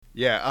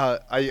Yeah,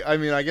 I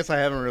mean, I guess I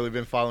haven't really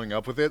been following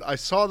up with it. I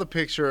saw the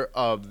picture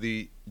of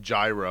the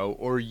gyro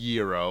or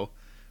gyro,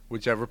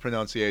 whichever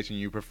pronunciation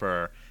you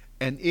prefer,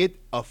 and it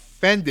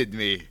offended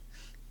me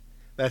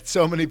that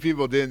so many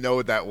people didn't know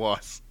what that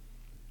was.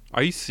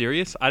 Are you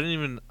serious? I didn't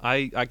even.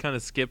 I kind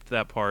of skipped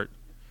that part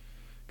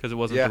because it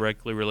wasn't Yeah.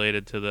 directly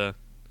related to the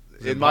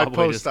In my Zimbabwe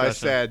post, I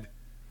discussion. said,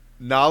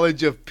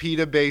 knowledge of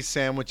pita-based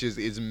sandwiches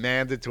is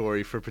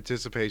mandatory for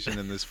participation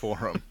in this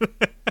forum.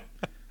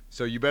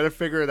 So you better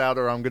figure it out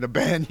or I'm going to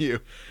ban you.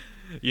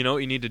 You know what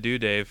you need to do,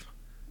 Dave?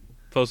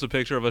 Post a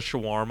picture of a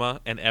shawarma,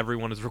 and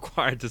everyone is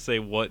required to say,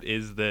 "What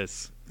is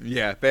this?"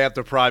 Yeah, they have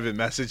to private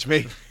message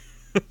me.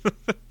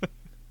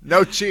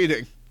 No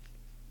cheating.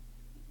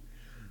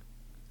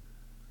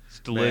 It's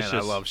delicious.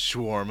 Man, I love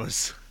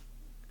shawarmas.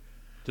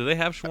 Do they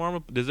have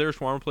shawarma? Is there a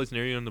shawarma place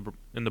near you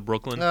in the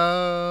Brooklyn?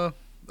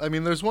 I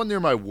mean, there's one near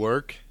my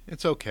work.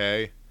 It's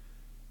okay.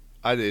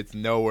 It's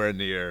nowhere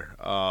near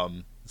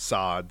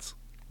Sod's.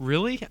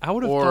 Really? I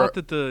would have Or- thought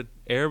that the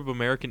Arab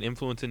American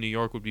influence in New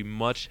York would be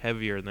much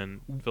heavier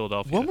than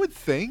Philadelphia. One would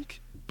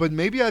think, but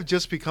maybe I've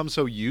just become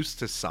so used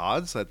to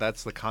Sod's that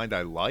that's the kind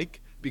I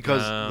like.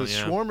 Because Oh, the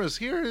yeah. shawarmas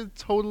here are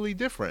totally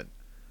different.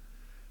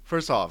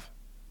 First off,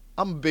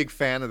 I'm a big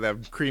fan of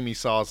them creamy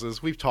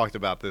sauces. We've talked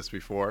about this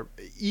before.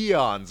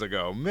 Eons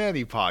ago,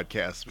 many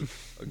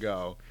podcasts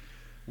ago,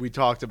 we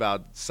talked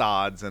about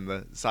Sod's and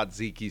the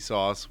tzatziki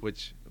sauce,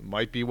 which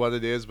might be what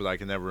it is, but I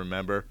can never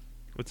remember.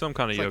 With some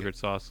kind of It's like yogurt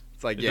sauce.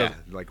 It's like, It yeah,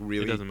 doesn't- like It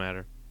really doesn't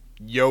matter.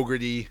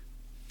 yogurty,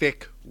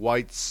 thick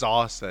white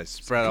sauce that I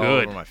spread all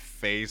good. over my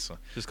face.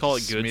 Just call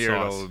it good Smeared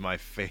all sauce. over my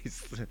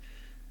face.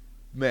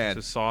 Man,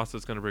 It's a sauce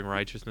that's going to bring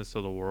righteousness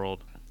to the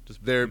world.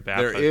 Just there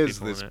baptize is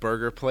people in this it.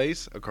 burger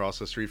place across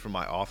the street from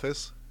my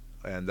office,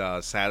 and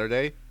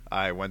Saturday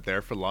I went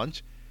there for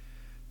lunch.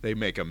 They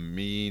make a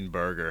mean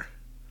burger.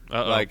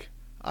 Uh-oh. Like,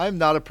 I'm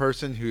not a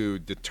person who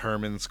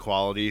determines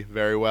quality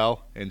very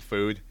well in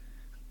food.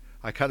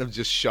 I kind of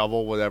just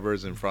shovel whatever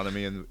is in front of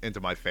me into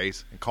my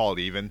face and call it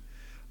even.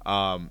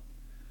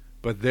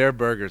 But their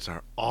burgers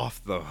are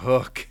off the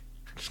hook.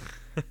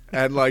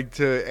 And like,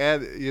 to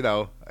add,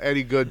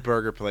 any good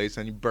burger place,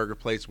 any burger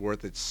place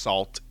worth its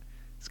salt,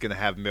 is going to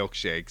have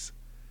milkshakes.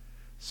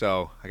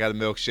 So I got a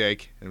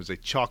milkshake, and it was a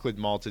chocolate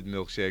malted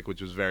milkshake,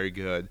 which was very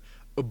good.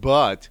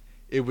 But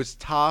it was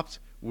topped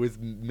with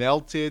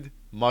melted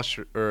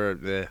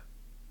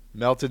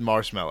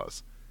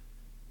marshmallows.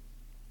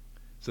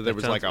 So there That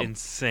was sounds like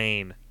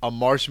insane. a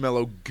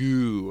marshmallow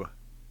goo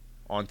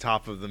on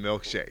top of the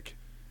milkshake.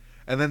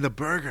 And then the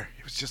burger,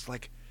 it was just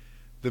like,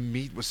 the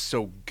meat was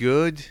so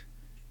good,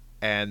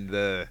 and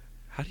the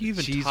How do you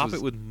even cheese top was-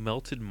 it with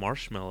melted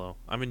marshmallow?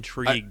 I'm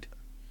intrigued.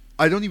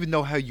 I don't even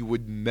know how you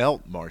would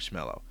melt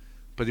marshmallow,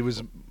 but it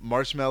was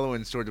marshmallow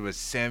in sort of a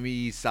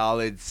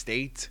semi-solid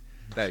state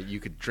that you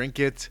could drink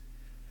it,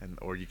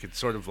 or you could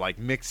sort of like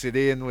mix it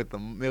in with the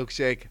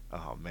milkshake.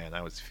 Oh man,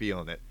 I was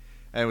feeling it.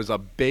 And it was a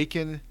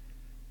bacon.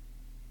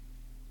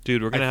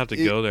 Dude, we're going to have to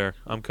it- go there.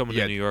 I'm coming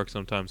yeah. to New York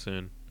sometime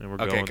soon, and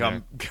we're Okay,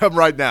 going come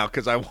right now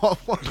because I want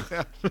one.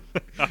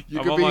 You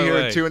I'm could on be my here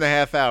way. in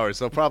 2.5 hours.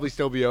 They'll probably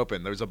still be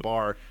open. There's a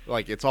bar,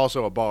 like it's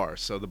also a bar,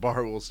 so the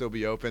bar will still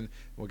be open.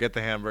 We'll get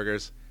the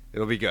hamburgers.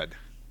 It'll be good.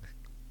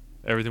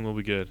 Everything will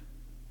be good.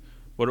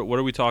 What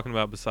are we talking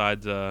about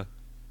besides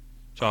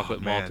chocolate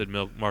Oh, man. malted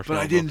milk But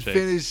marshmallow I didn't milkshakes?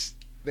 finish.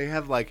 They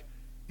have like,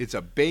 it's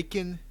a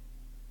bacon,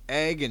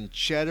 egg, and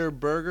cheddar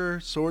burger,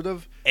 sort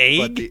of.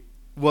 Egg?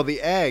 But the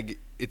egg,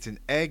 it's an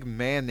egg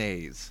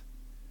mayonnaise,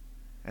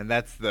 and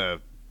that's the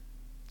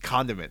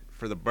condiment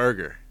for the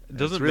burger. And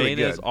Doesn't it's really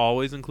mayonnaise good.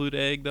 always include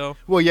egg, though?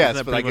 Well, yes, Isn't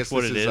that but I pretty guess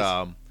much what this it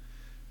is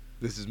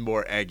this is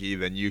more eggy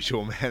than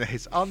usual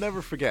mayonnaise. I'll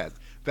never forget.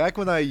 Back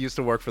when I used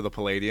to work for the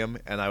Palladium,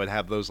 and I would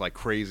have those like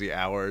crazy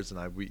hours, and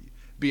I would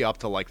be up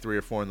till like 3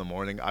 or 4 in the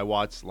morning. I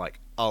watched like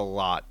a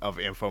lot of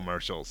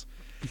infomercials,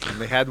 and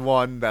they had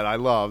one that I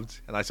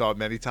loved, and I saw it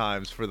many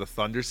times for the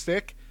Thunder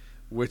Stick,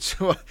 which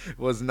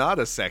was not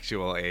a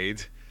sexual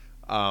aid,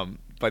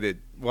 but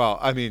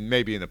I mean,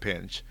 maybe in a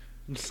pinch,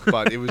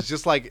 but it was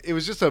just like it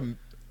was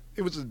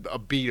a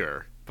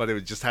beater. But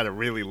it just had a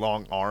really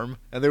long arm.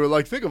 And they were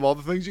like, think of all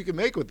the things you can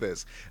make with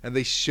this. And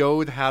they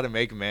showed how to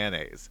make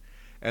mayonnaise.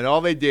 And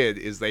all they did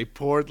is they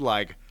poured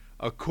like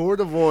a quart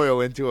of oil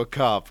into a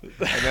cup and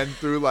then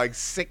threw like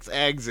 6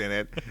 eggs in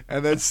it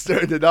and then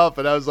stirred it up.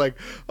 And I was like,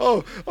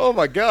 oh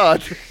my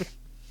God.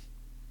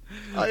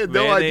 I had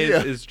no Mayonnaise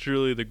idea. is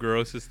truly the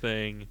grossest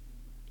thing.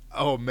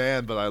 Oh,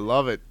 man, but I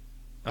love it.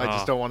 I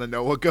just Ah. don't want to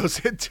know what goes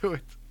into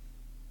it.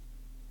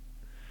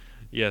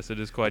 Yes, it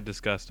is quite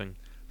disgusting.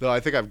 Though I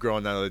think I've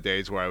grown out of the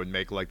days where I would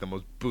make like the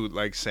most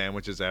bootleg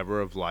sandwiches ever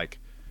of like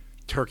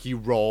turkey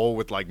roll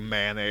with like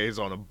mayonnaise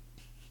on a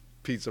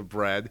piece of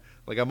bread.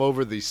 Like I'm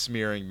over the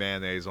smearing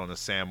mayonnaise on a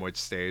sandwich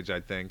stage, I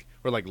think.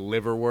 Or like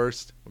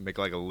liverwurst. We'll make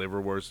like a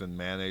liverwurst and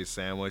mayonnaise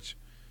sandwich.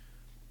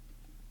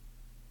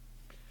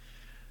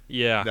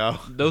 Yeah. No?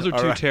 Those are All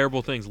two right.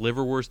 terrible things,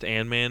 liverwurst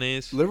and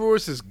mayonnaise.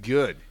 Liverwurst is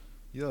good.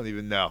 You don't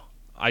even know.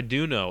 I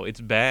do know.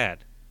 It's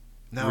bad.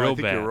 No, Real I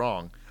think bad. you're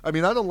wrong. I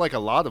mean, I don't like a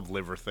lot of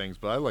liver things,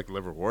 but I like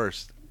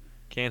liverwurst.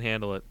 Can't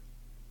handle it.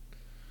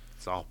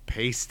 It's all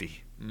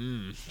pasty.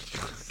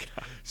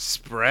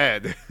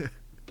 Spread.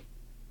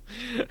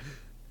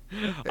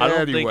 I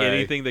don't think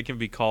anything that can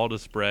be called a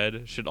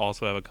spread should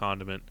also have a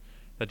condiment.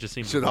 That just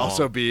seems should wrong.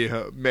 also be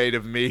made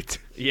of meat.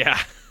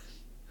 Yeah.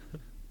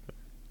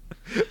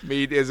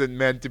 Meat isn't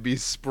meant to be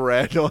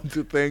spread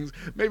onto things.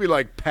 Maybe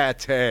like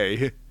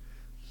pate.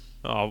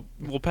 Oh,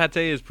 well, pate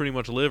is pretty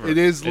much liver. It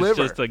is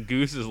liver. It's just a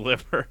goose's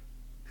liver.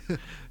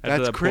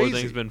 That's that crazy. Poor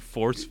thing's been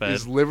force-fed.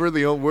 Is liver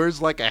the only...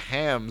 Where's like a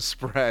ham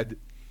spread?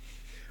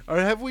 Or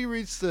have we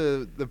reached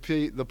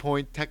the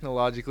point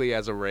technologically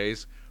as a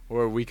race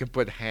where we can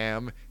put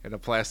ham in a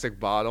plastic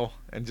bottle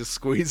and just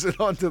squeeze it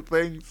onto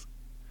things?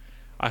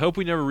 I hope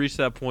we never reach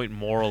that point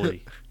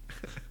morally.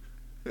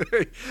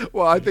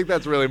 Well, I think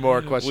that's really more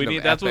a question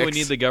of That's what we ethics.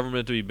 need the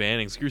government to be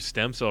banning. Screw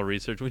stem cell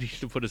research. We need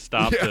to put a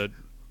stop to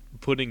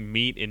putting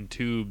meat in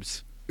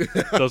tubes.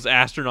 Those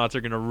astronauts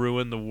are going to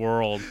ruin the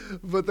world.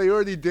 But they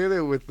already did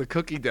it with the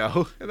cookie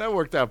dough, and that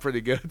worked out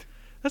pretty good.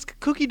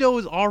 Cookie dough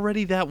is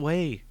already that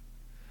way.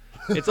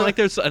 It's like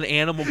there's an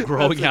animal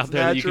growing out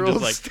there that you can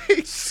just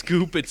like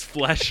scoop its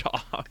flesh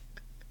off.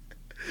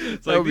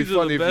 It's that like, would be these are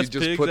funny the if you best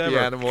just pigs put ever.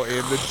 the animal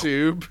in the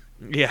tube.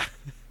 Yeah.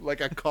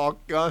 Like a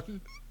caulk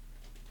gun.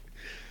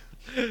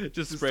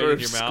 Just spray it in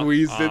your mouth.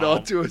 Squeezed it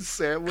onto a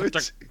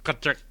sandwich.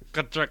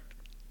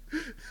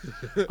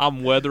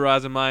 I'm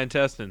weatherizing my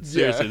intestines.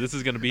 Seriously, this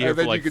is going to be here and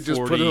then for like 40 years. you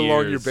could just put it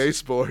along your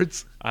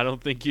baseboards. I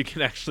don't think you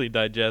can actually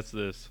digest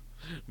this,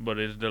 but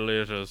it's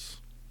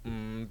delicious.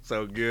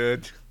 So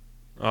good.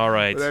 All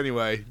right. But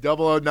anyway,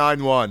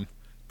 0091,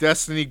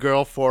 Destiny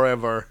Girl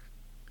Forever.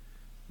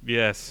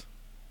 Yes.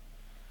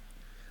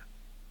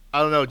 I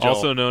don't know, Joel.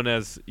 Also known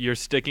as "You're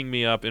sticking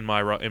me up in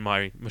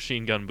my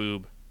machine gun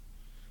boob."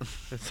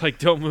 It's like,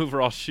 don't move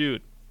or I'll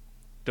shoot.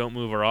 Don't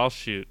move or I'll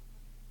shoot.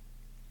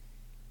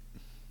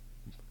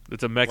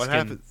 It's a Mexican, What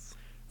happens?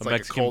 It's like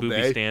Mexican a cold booby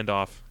day.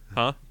 standoff,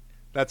 huh?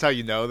 That's how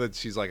you know that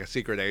she's like a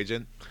secret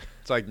agent.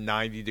 It's like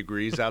 90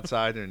 degrees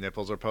outside and her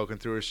nipples are poking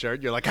through her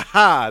shirt. You're like,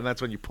 aha! And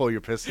that's when you pull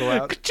your pistol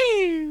out.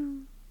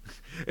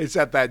 It's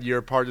at that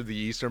you're part of the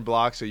Eastern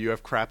Bloc, so you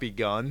have crappy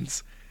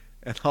guns.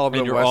 And all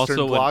the you're Western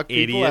also Bloc an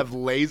people idiot. have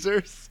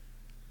lasers.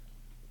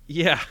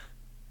 Yeah.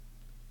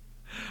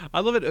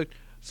 I love it.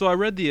 So I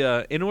read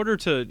the in order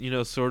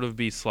to, sort of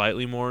be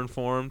slightly more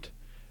informed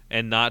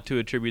and not to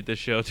attribute this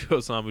show to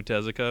Osamu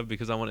Tezuka,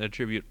 because I want to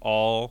attribute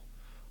all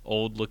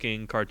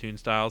old-looking cartoon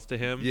styles to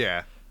him.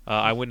 Yeah.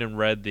 I went and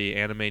read the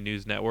Anime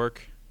News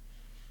Network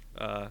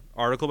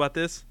article about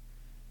this,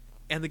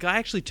 and the guy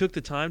actually took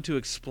the time to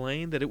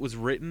explain that it was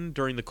written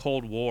during the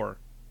Cold War.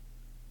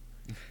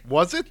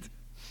 Was it?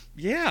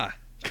 Yeah.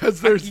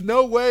 Because there's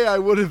no way I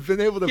would have been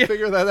able to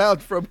figure that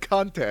out from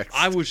context.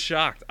 I was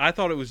shocked. I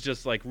thought it was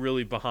just like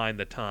really behind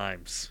the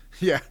times.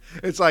 Yeah.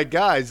 It's like,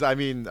 guys, I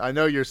mean, I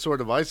know you're sort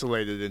of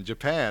isolated in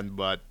Japan,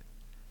 but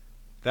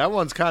that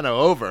one's kind of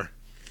over.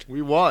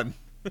 We won.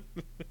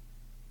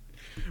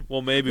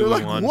 Well, maybe They're we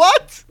like, won.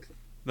 what?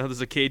 Now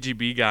there's a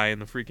KGB guy in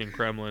the freaking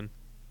Kremlin.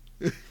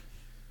 But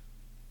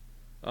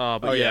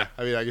Oh, yeah.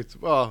 I mean, I guess,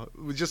 well,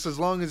 just as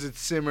long as it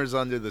simmers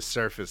under the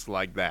surface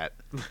like that.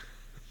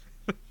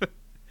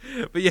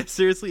 But yeah,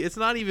 seriously, it's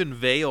not even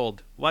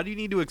veiled. Why do you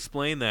need to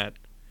explain that?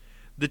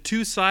 The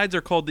two sides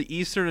are called the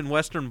Eastern and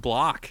Western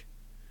Bloc.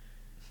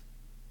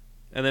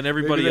 And then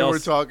everybody Maybe they else... were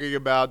talking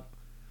about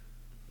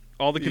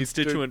all the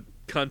Eastern- constituent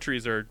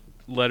countries are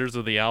letters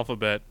of the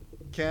alphabet.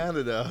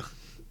 Canada.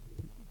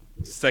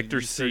 Sector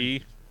Eastern-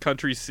 C,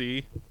 Country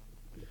C,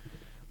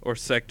 or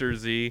Sector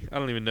Z. I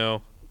don't even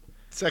know.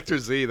 Sector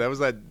Z, that was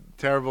that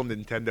terrible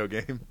Nintendo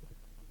game.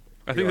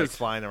 I think You're, like, that's...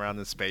 flying around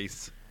in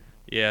space.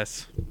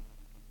 Yes.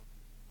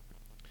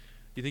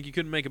 You think you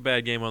couldn't make a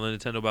bad game on the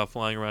Nintendo about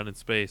flying around in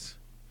space?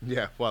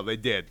 Yeah, well, they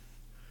did.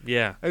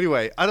 Yeah.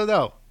 Anyway, I don't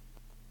know.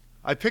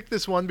 I picked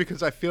this one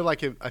because I felt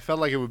like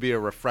it would be a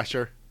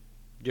refresher,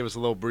 give us a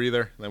little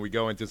breather, and then we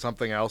go into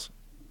something else.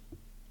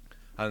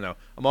 I don't know.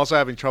 I'm also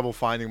having trouble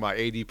finding my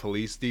AD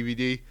Police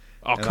DVD.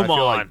 Oh, and come I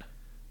feel on. like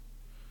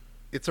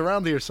it's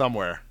around here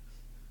somewhere.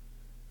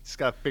 Just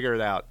gotta figure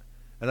it out.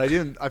 And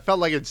I felt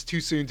like it's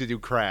too soon to do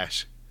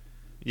Crash. So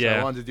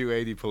Yeah. I wanted to do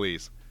AD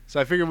Police. So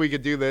I figured we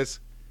could do this.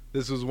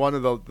 This was one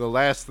of the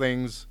last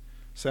things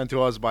sent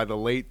to us by the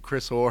late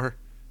Chris Orr.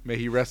 May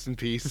he rest in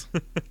peace.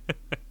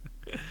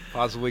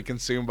 Possibly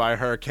consumed by a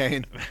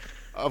hurricane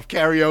of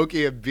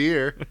karaoke and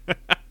beer.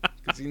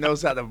 Because he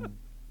knows how to...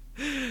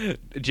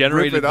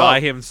 Generated Rip it by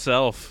up.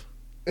 himself.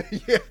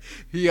 Yeah,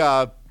 he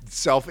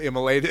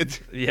self-immolated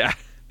Yeah.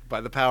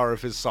 by the power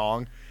of his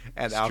song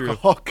and It's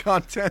alcohol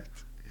content.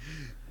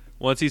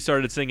 Once he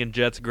started singing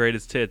Jet's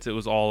Greatest Hits, it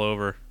was all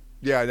over.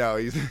 Yeah, I know.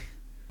 He's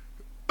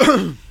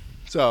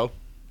So,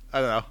 I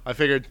don't know. I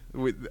figured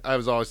we got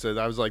a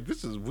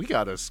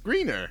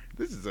screener.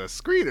 This is a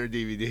screener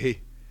DVD.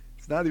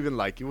 It's not even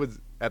like it was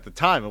at the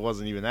time. It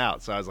wasn't even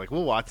out. So I was like,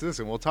 we'll watch this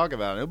and we'll talk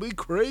about it. It'll be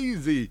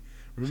crazy.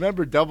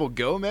 Remember Double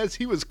Gomez?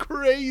 He was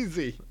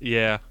crazy.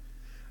 Yeah.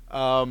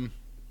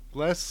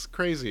 Less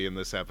crazy in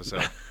this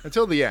episode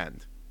until the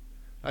end.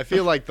 I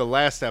feel like the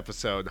last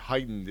episode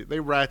heightened. They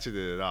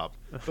ratcheted it up,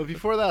 but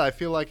before that, I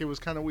feel like it was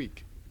kind of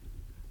weak.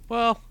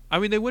 Well, I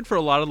mean, they went for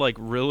a lot of like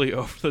really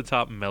over the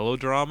top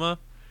melodrama,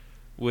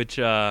 which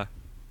was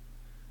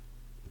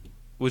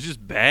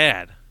just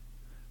bad.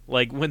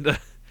 Like when the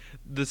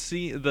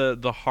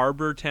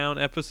Harbor Town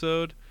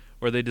episode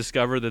where they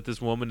discover that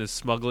this woman is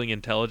smuggling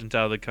intelligence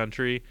out of the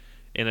country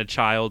in a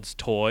child's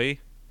toy,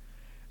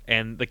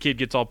 and the kid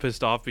gets all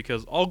pissed off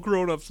because all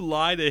grown-ups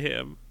lie to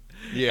him.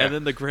 Yeah. And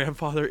then the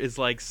grandfather is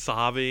like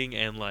sobbing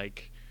and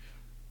like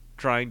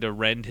trying to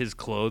rend his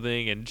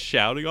clothing and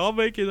shouting, "I'll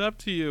make it up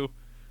to you."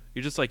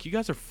 You're just like, you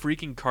guys are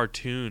freaking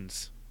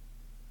cartoons.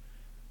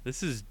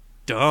 This is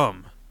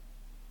dumb.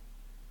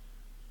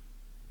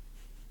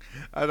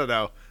 I don't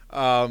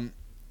know.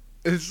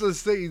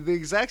 It's the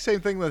exact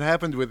same thing that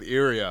happened with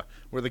Iria,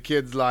 where the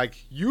kid's like,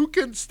 "You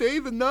can stay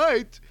the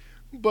night,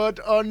 but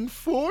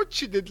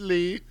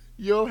unfortunately,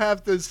 you'll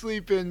have to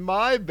sleep in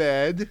my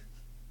bed."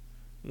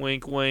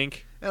 Wink,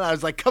 wink. And I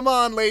was like, "Come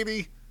on,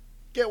 lady.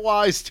 Get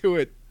wise to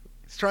it.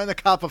 He's trying to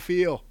cop a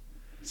feel.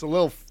 It's a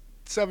little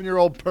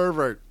 7-year-old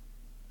pervert.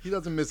 He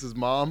doesn't miss his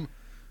mom."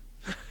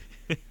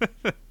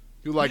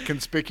 Who, like,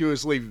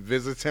 conspicuously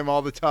visits him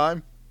all the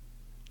time.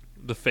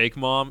 The fake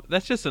mom.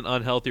 That's just an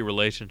unhealthy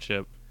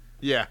relationship.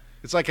 Yeah.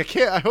 It's like,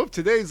 I hope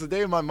today's the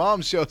day my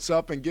mom shows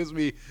up and gives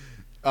me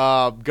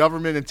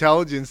government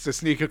intelligence to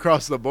sneak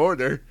across the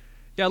border.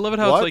 Yeah, I love it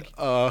how what? It's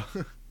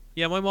like...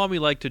 Yeah, my mommy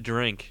liked to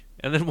drink,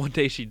 and then one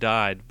day she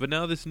died. But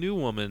now this new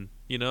woman,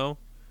 you know,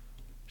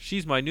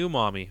 she's my new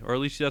mommy, or at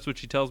least that's what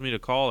she tells me to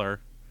call her,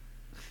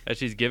 as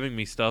she's giving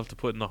me stuff to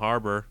put in the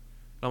harbor.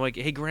 I'm like,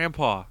 "Hey,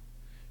 Grandpa,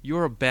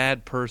 you're a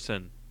bad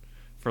person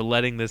for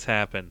letting this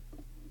happen."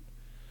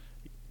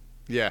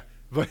 Yeah,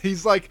 but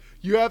he's like,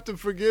 "You have to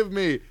forgive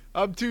me.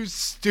 I'm too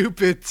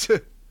stupid."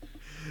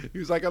 He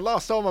was like, "I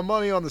lost all my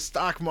money on the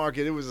stock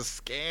market. It was a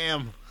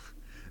scam.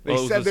 They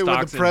said they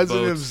were the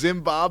president of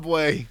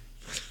Zimbabwe.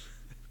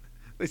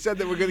 They said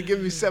they were going to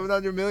give me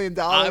 $700 million.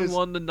 I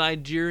won the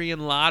Nigerian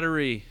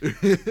lottery. I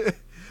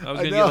was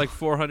going to get like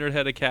 400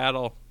 head of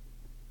cattle."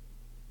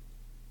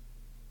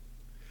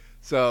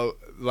 So,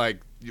 like,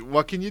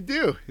 what can you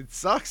do? It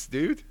sucks,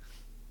 dude.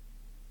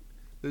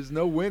 There's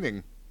no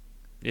winning.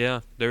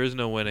 Yeah, there is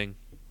no winning.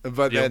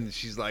 But then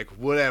she's like,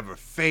 "Whatever,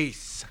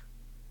 face."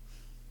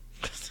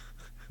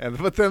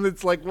 But then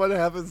it's like, what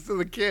happens to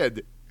the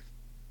kid?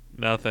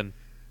 Nothing.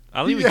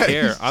 I don't even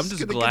care. I'm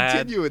just glad.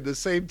 Continue in the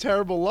same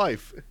terrible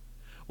life.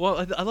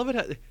 Well, I love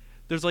it.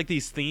 There's like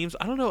these themes.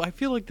 I don't know. I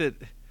feel like that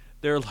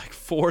there are like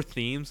 4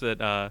 themes that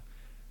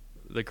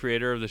the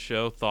creator of the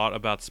show thought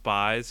about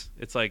spies.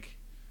 It's like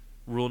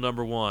rule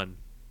number 1,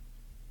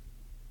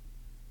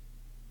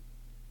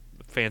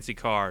 fancy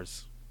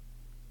cars.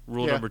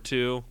 Rule number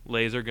 2,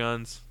 laser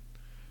guns.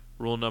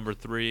 Rule number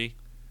 3,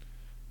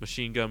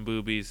 machine gun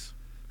boobies.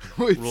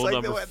 Rule like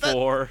number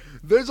 4.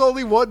 There's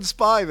only one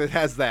spy that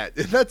has that,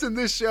 and that's in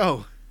this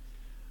show.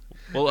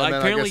 Well, and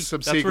apparently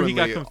that's where he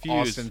got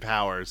confused. Austin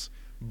Powers,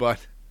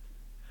 but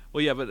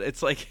well, yeah, but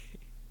it's like,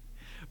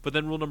 but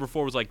then rule number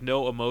 4 was like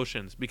no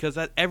emotions, because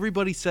that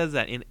everybody says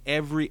that in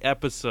every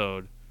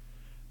episode.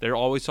 They're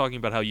always talking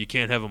about how you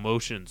can't have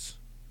emotions.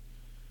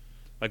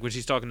 Like when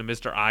she's talking to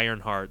Mr.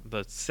 Ironheart,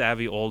 the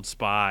savvy old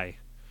spy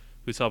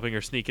who's helping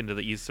her sneak into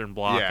the Eastern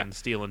Bloc and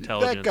steal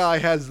intelligence. That guy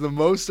has the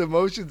most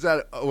emotions out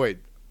of... Oh,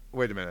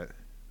 wait a minute.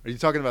 Are you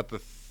talking about the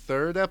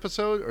 3rd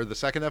episode or the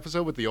 2nd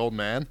episode with the old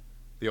man?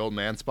 The old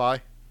man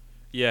spy?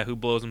 Yeah, who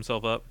blows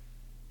himself up?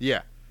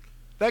 Yeah.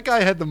 That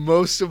guy had the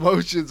most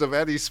emotions of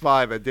any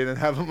spy that didn't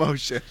have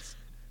emotions.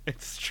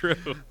 It's true.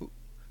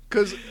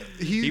 Because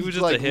he was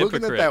just like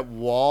looking at that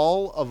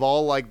wall of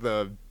all like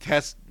the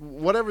test,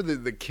 whatever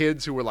the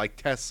kids who were like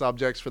test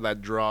subjects for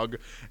that drug,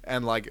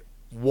 and like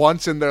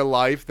once in their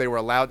life they were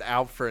allowed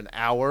out for an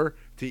hour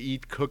to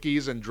eat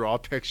cookies and draw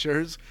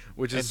pictures,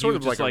 which is sort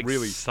of like a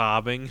really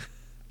sobbing.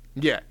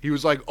 Yeah, he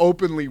was like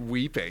openly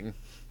weeping,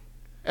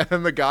 and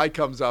then the guy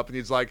comes up and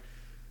he's like,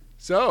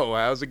 "So,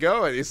 how's it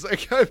going?" He's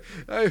like,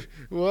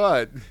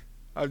 "What?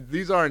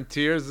 These aren't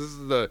tears. This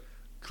is the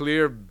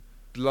clear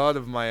blood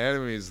of my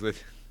enemies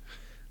that."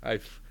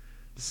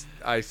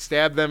 I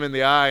stab them in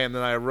the eye, and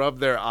then I rub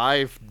their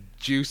eye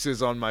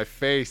juices on my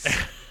face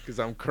because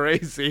I'm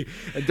crazy.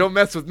 And don't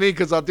mess with me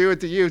because I'll do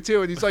it to you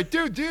too. And he's like,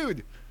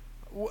 dude,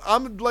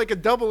 I'm like a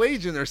double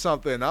agent or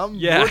something.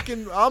 I'm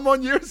working. I'm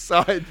on your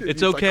side. And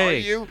it's okay.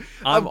 Like, are you?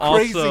 I'm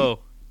crazy. Also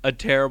a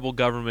terrible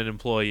government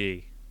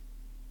employee.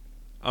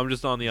 I'm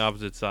just on the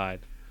opposite side.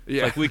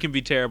 Yeah. Like we can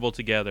be terrible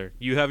together.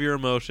 You have your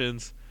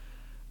emotions.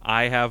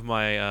 I have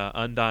my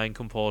undying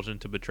compulsion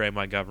to betray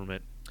my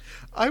government.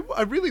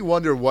 I really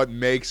wonder what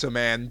makes a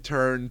man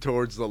turn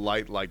towards the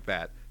light like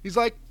that. He's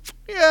like,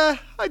 "Yeah,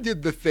 I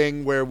did the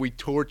thing where we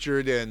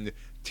tortured and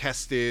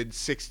tested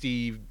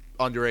 60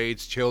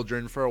 underage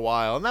children for a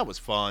while, and that was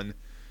fun.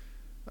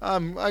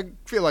 I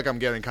feel like I'm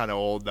getting kind of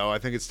old, though. I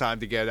think it's time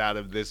to get out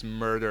of this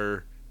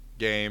murder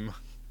game."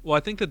 Well,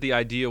 I think that the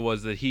idea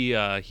was that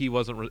he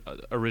wasn't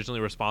originally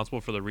responsible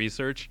for the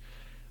research,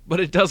 But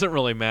it doesn't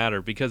really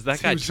matter because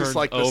that guy He was turns just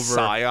like the over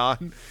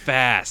scion.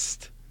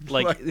 fast.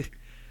 Like,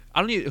 I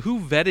don't even who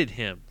vetted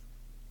him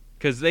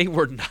because they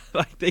were not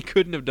like they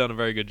couldn't have done a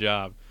very good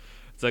job.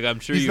 It's like I'm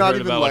sure He's you not heard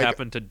even about what like-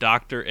 happened to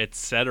Doctor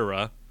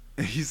Etc.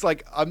 He's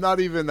like, I'm not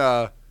even.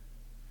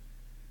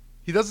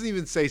 He doesn't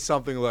even say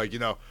something like,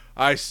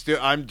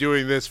 I'm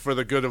doing this for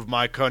the good of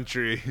my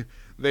country.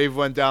 They've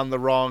went down the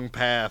wrong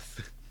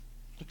path.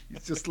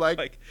 He's just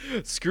like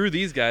screw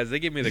these guys. They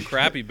gave me the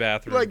crappy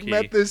bathroom key.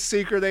 met this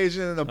secret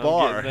agent in a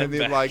bar, getting and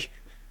them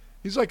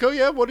he's like, oh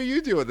yeah, what are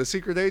you doing? The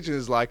secret agent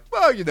is like,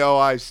 well,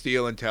 I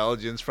steal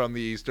intelligence from the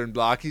Eastern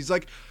Bloc. He's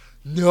like,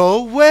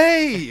 no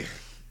way,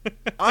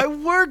 I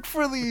work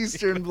for the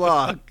Eastern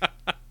Bloc.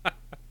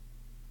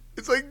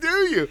 It's like, do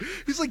you?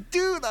 He's like,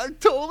 dude, I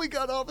totally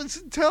got all this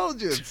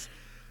intelligence.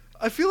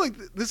 I feel like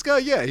this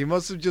guy, he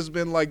must have just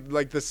been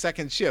like the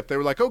second shift. They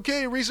were like,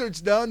 okay,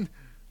 research done.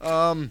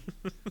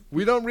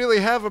 We don't really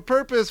have a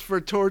purpose for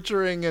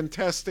torturing and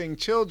testing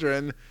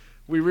children.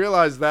 We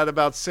realized that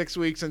about 6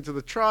 weeks into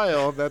the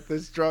trial that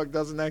this drug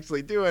doesn't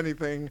actually do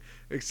anything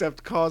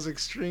except cause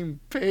extreme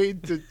pain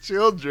to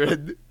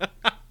children.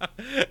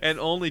 And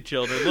only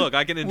children. Look,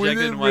 I can We inject it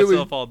didn't into really-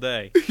 myself all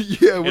day.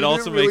 Yeah, It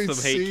also didn't makes really them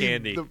hate see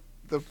candy.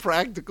 The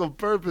practical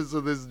purpose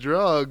of this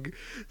drug.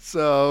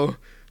 So,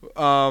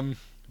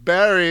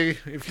 Barry,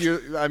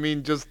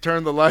 just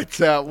turn the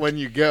lights out when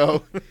you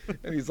go.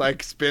 And he's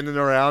like spinning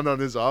around on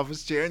his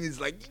office chair, and he's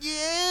like,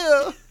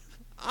 yeah,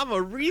 I'm a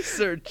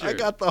researcher. I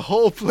got the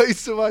whole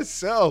place to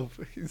myself.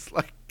 He's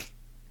like,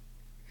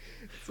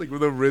 it's like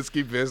with a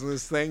risky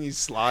business thing. He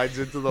slides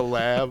into the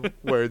lab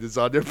wearing his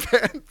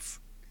underpants.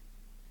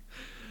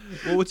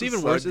 Well, what's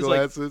even worse is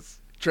like sunglasses,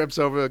 trips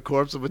over the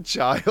corpse of a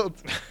child.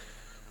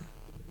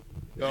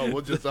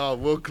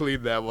 We'll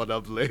clean that one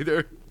up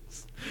later.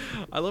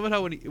 I love it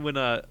how when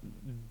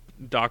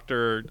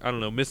Dr. I don't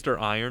know, Mr.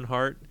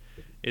 Ironheart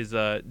is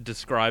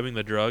describing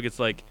the drug, it's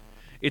like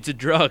it's a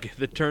drug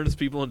that turns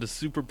people into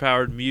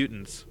superpowered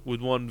mutants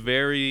with one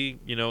very,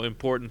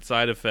 important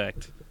side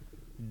effect.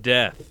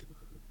 Death.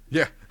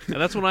 Yeah. And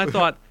that's when I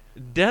thought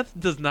death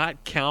does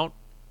not count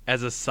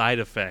as a side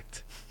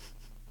effect.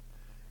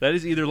 That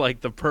is either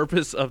like the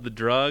purpose of the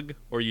drug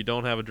or you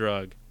don't have a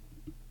drug.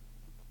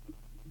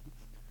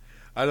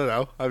 I don't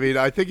know. I mean,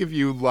 I think if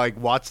you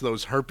watch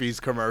those herpes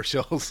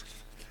commercials,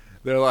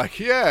 they're like,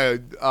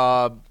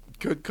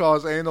 could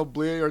cause anal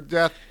bleeding or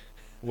death.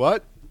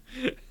 What?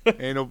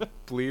 Anal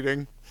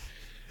bleeding?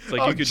 It's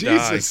like you could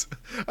Jesus.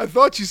 I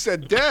thought you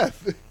said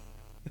death.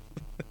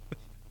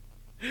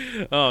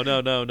 die. Oh,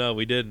 no,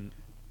 we didn't.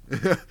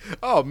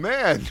 Oh,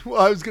 man.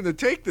 Well, I was going to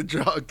take the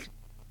drug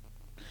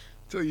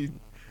until you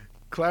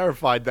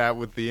clarified that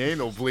with the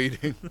anal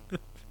bleeding.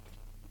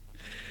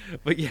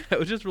 But yeah, it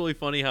was just really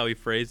funny how he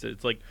phrased it.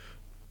 It's like,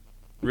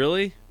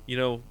 really?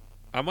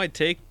 I might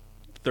take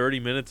 30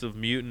 minutes of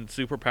mutant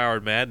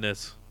superpowered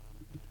madness.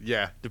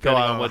 Yeah.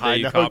 Depending on what day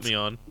you caught note. me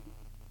on.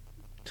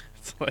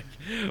 It's like,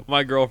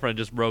 my girlfriend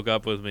just broke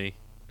up with me.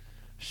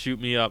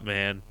 Shoot me up,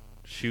 man.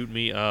 Shoot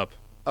me up.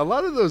 A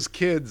lot of those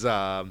kids,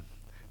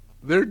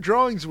 their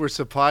drawings were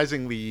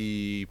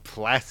surprisingly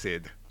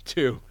placid,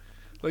 too.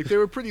 Like, they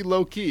were pretty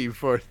low-key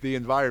for the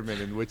environment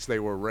in which they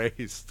were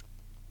raised.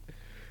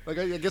 Like,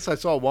 I guess I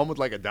saw one with,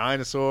 a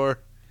dinosaur.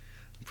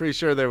 I'm pretty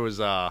sure there was,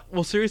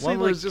 Well, seriously, one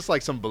where it was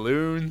just, some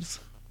balloons.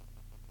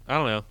 I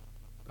don't know.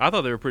 I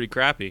thought they were pretty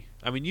crappy.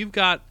 I mean, you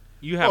have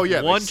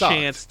they one sucked,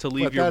 chance to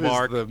leave but your that is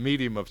mark the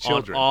medium of on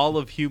children. all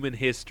of human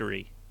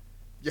history.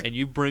 Yeah. And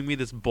you bring me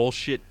this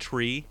bullshit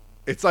tree.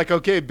 It's like,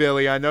 okay,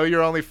 Billy, I know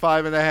you're only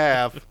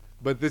 5.5,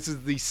 but this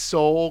is the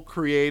sole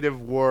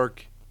creative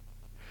work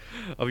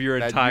Of your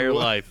that entire you-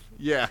 life.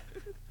 Yeah.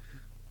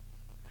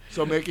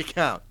 So make it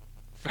count.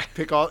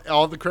 Pick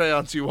all the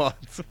crayons you want.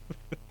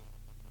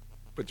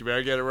 But you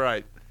better get it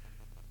right.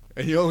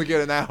 And you only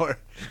get an hour.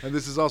 And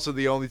this is also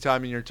the only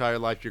time in your entire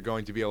life you're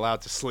going to be allowed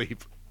to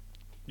sleep.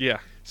 Yeah.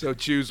 So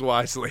choose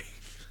wisely.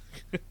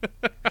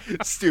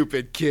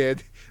 Stupid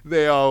kid.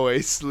 They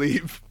always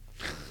sleep.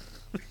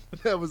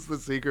 That was the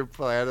secret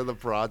plan of the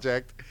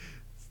project.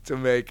 To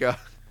make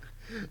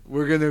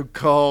we're going to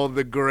call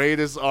the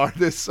greatest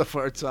artists of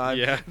our time.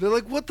 Yeah. They're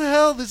like, what the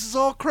hell? This is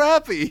all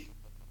crappy.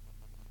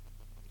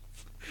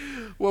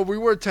 Well, we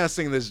were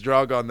testing this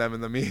drug on them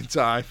in the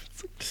meantime.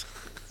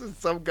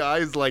 Some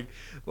guy's like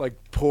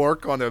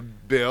pork on a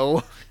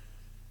bill.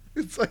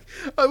 It's like,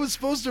 I was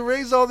supposed to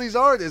raise all these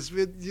artists.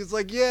 It's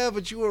like, yeah,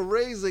 but you were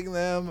raising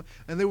them,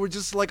 and they were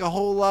just a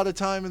whole lot of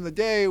time in the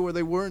day where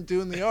they weren't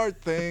doing the art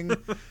thing.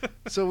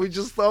 So we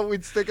just thought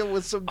we'd stick them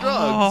with some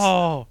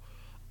drugs.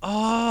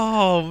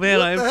 Oh man,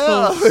 What I am the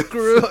so hell?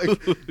 screwed.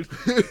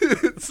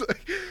 It's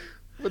like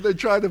when they're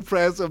trying to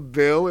pass a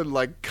bill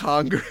in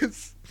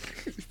Congress.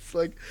 It's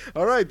like,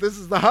 all right, this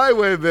is the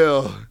highway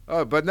bill,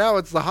 but now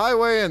it's the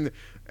highway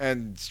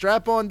and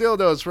strap-on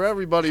dildos for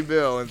everybody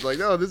bill. And it's like,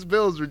 oh, this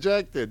bill is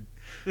rejected.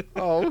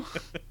 Oh,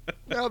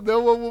 now no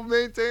one will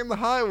maintain the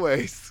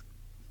highways.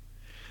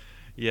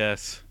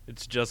 Yes,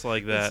 it's just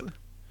like that.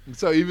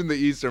 So even the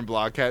Eastern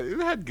Bloc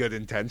had good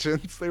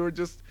intentions. They were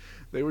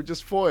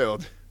just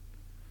foiled.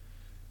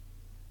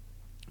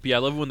 But yeah, I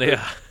love when they.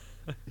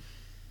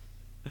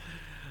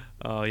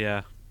 Oh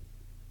yeah.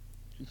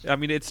 I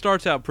mean, it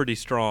starts out pretty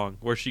strong,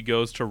 where she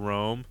goes to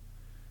Rome,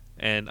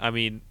 and I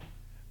mean,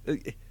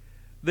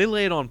 they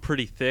lay it on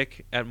pretty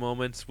thick at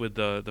moments with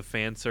the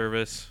fan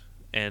service,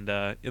 and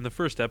in the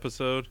first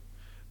episode,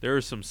 there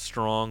are some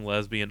strong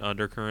lesbian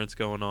undercurrents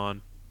going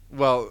on.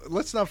 Well,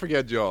 let's not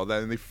forget, Joel,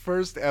 that in the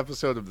first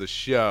episode of the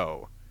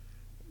show,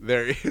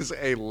 there is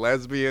a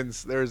lesbian.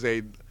 There's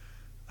a.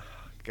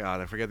 God,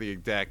 I forget the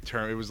exact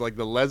term. It was like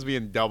the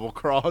lesbian double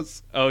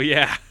cross. Oh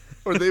yeah,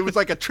 or it was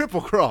like a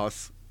triple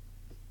cross.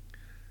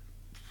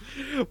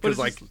 Because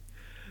like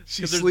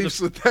she sleeps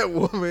with that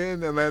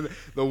woman, and then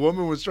the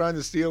woman was trying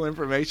to steal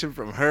information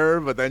from her,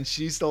 but then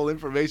she stole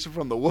information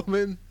from the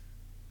woman.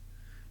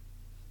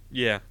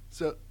 Yeah.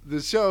 So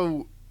the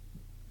show,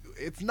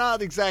 it's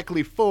not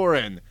exactly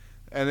foreign,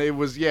 and it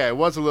was it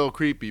was a little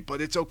creepy,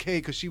 but it's okay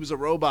because she was a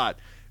robot,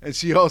 and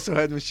she also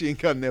had machine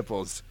gun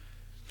nipples.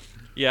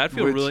 Yeah, I'd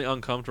feel really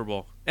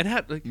uncomfortable. And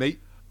I can't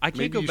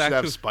maybe go you back should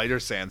have to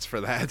spider sense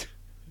for that.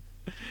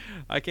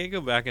 I can't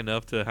go back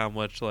enough to how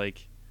much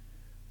like.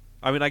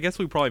 I mean, I guess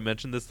we probably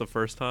mentioned this the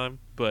first time,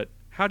 but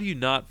how do you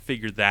not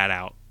figure that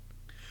out?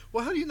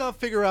 Well, how do you not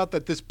figure out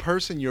that this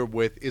person you're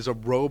with is a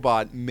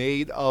robot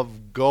made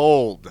of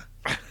gold?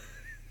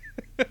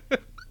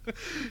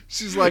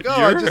 She's like, oh,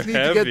 I just need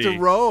to get to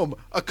Rome.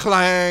 A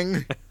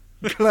clang,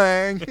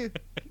 clang.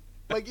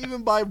 Like,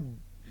 even by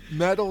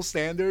metal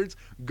standards,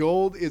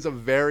 gold is a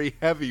very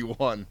heavy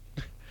one.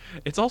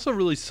 It's also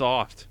really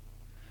soft.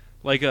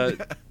 Like,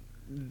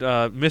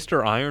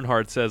 Mr.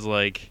 Ironheart says,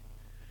 like,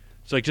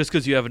 it's like, just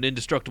because you have an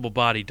indestructible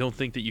body, don't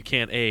think that you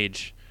can't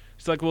age.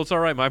 It's like, well, it's all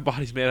right. My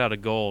body's made out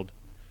of gold.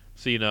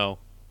 So, you know,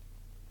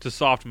 it's a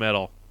soft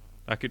metal.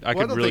 I could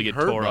really get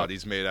tore up. Her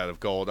body's made out of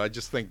gold. I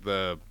just think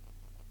the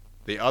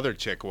other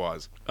chick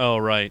was. Oh,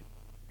 right.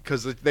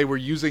 Because they were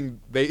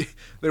using... They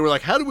were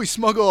like, how do we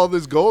smuggle all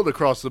this gold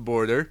across the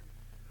border?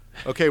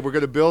 Okay, we're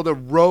going to build a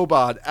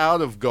robot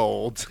out of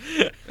gold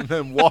and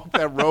then walk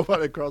that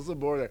robot across the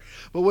border.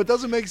 But what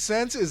doesn't make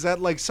sense is that,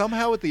 like,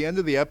 somehow at the end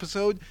of the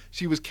episode,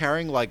 she was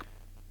carrying, like...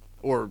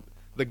 Or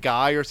the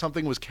guy or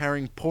something was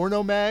carrying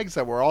porno mags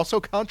that were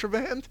also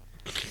contraband.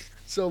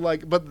 So,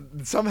 like, but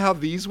somehow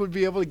these would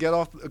be able to get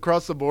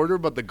across the border,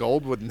 but the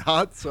gold would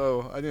not.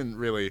 So I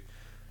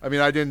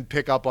didn't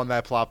pick up on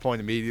that plot point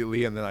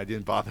immediately, and then I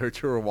didn't bother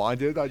to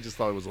rewind it. I just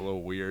thought it was a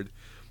little weird.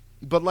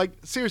 But, like,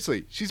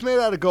 seriously, she's made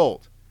out of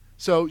gold.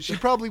 So she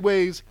probably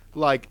weighs,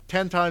 like,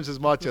 10 times as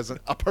much as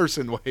a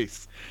person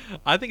weighs.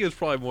 I think it's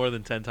probably more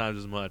than 10 times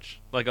as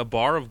much. Like, a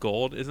bar of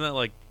gold, isn't that,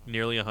 like,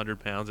 nearly 100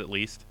 pounds at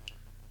least?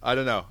 I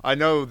don't know. I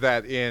know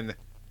that in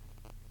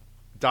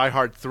Die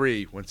Hard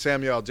 3, when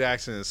Samuel L.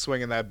 Jackson is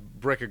swinging that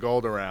brick of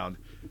gold around,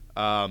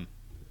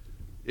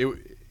 he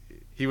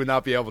would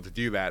not be able to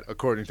do that,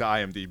 according to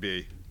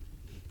IMDb.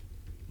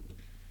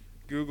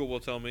 Google will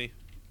tell me.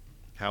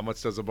 How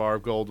much does a bar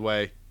of gold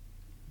weigh?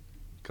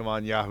 Come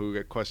on, Yahoo,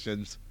 get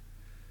questions.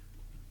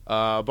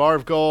 A bar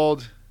of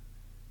gold,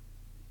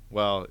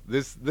 well,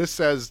 this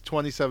says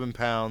 27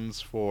 pounds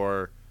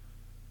for...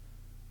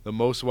 The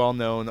most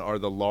well-known are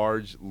the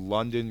large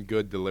London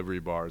Good Delivery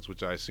bars,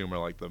 which I assume are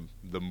like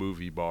the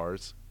movie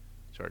bars,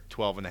 which are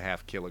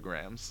 12.5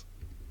 kilograms.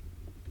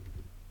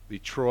 The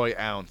Troy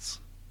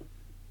ounce,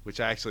 which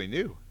I actually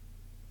knew,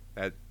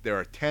 that there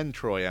are 10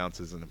 Troy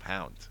ounces in a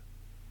pound.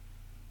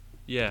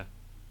 Yeah.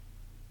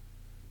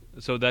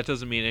 So that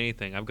doesn't mean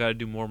anything. I've got to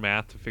do more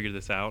math to figure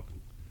this out.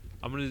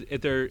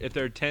 If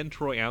there are 10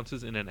 Troy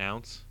ounces in an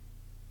ounce,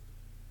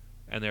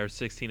 and there are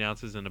 16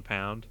 ounces in a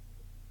pound,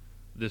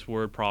 this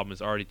word problem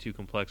is already too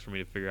complex for me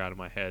to figure out in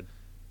my head.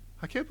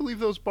 I can't believe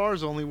those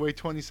bars only weigh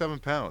 27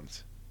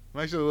 pounds.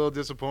 I'm actually a little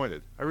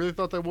disappointed. I really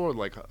thought they would.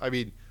 Like, I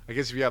mean, I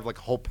guess if you have like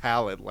a whole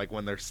pallet, like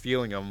when they're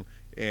stealing them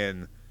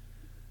in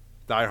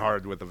Die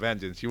Hard with a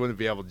Vengeance, you wouldn't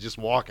be able to just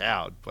walk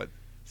out. But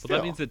still. Well,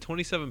 that means that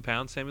 27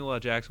 pounds, Samuel L.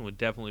 Jackson would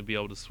definitely be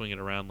able to swing it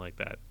around like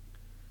that.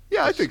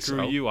 Yeah, I think so.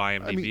 Screw you,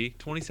 IMDb. I mean,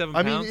 27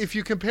 pounds? I mean, if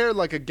you compare,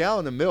 like, a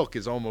gallon of milk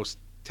is almost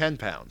 10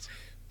 pounds.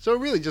 So it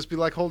really just be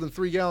like holding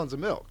 3 gallons of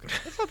milk.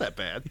 That's not that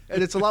bad.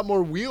 And it's a lot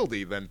more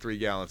wieldy than 3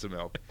 gallons of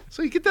milk.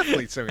 So you could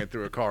definitely swing it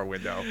through a car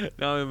window.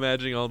 Now I'm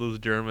imagining all those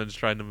Germans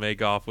trying to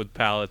make off with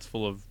pallets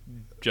full of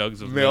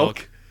jugs of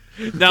milk.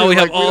 Now we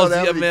have all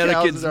the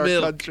Americans'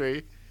 milk.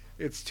 Country.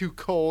 It's too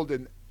cold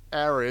and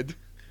arid.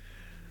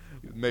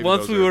 Maybe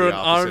once we were an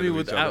army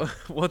with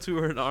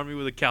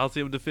a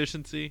calcium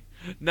deficiency,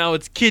 now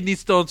it's kidney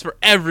stones for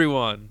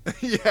everyone.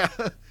 Yeah.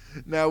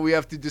 Now we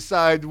have to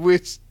decide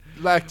which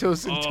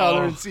lactose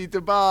intolerancy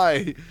to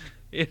buy.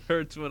 It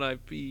hurts when I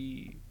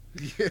pee.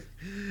 Yeah.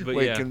 But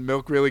wait, yeah. can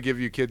milk really give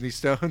you kidney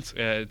stones?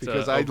 Yeah, it's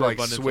because I'd like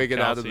swig it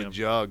out of the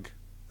jug.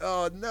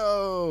 Oh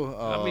no!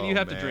 I mean, you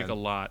have to drink a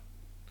lot.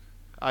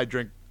 I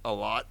drink a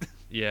lot.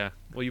 Yeah.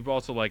 Well, you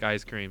also like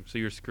ice cream, so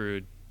you're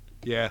screwed.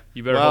 Yeah.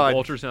 You better hope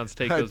ultrasounds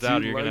take those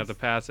out, or you're gonna have to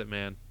pass it,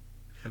 man.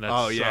 And that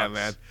sucks. Yeah,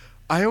 man.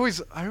 I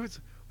always.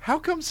 How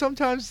come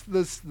sometimes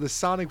the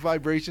sonic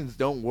vibrations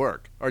don't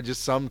work? Are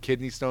just some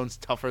kidney stones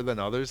tougher than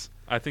others?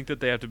 I think that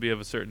they have to be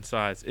of a certain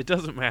size. It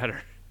doesn't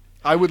matter.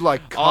 I would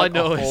like All I cut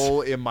know a is-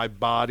 hole in my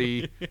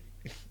body.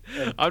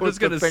 And I'm put just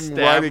gonna the thing stab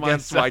right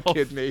against my myself.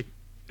 kidney.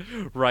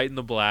 Right in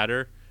the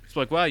bladder. It's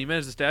like, wow, you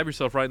managed to stab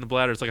yourself right in the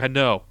bladder. It's like, I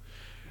know.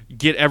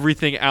 Get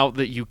everything out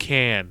that you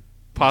can.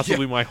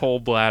 Possibly my whole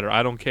bladder.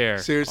 I don't care.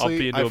 Seriously, I'll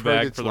be into I've a heard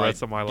bag it's for the like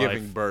rest of my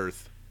giving life.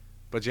 birth,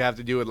 but you have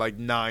to do it like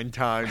 9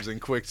 times in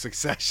quick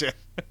succession.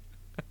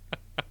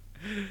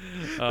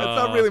 That's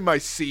not really my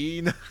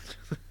scene.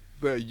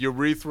 The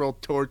urethral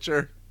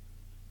torture.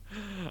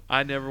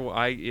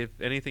 If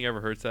anything ever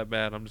hurts that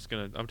bad,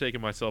 I'm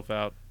taking myself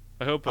out.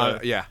 I hope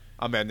Yeah,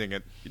 I'm ending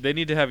it. they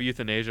need to have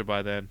euthanasia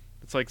by then.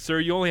 It's like, sir,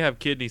 you only have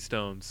kidney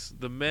stones.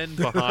 The men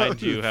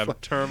behind you have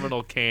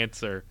terminal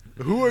cancer.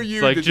 Who are you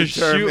It's like, to just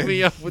determine? shoot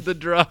me up with the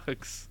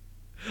drugs.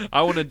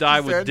 I want to die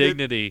Just with end it.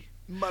 dignity.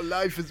 My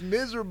life is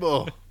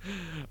miserable.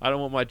 I don't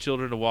want my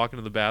children to walk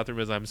into the bathroom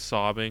as I'm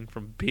sobbing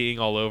from peeing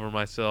all over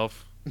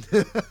myself.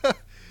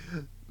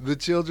 The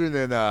children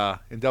in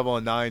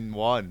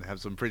 009-1 have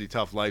some pretty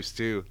tough lives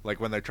too. Like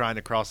when they're trying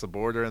to cross the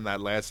border in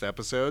that last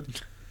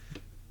episode,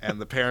 and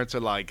the parents are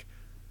like,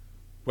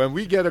 "When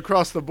we get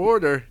across the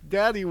border,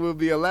 Daddy will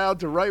be allowed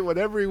to write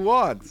whatever he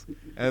wants."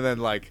 And then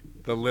like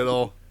the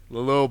little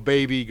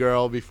baby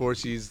girl, before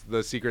she's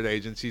the secret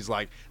agent, she's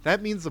like,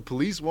 "That means the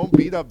police won't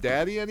beat up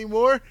Daddy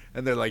anymore?"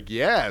 And they're like,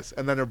 "Yes."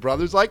 And then her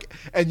brother's like,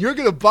 "And you're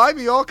gonna buy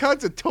me all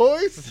kinds of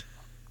toys?"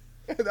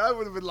 And I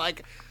would have been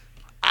like,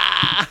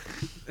 "Ah."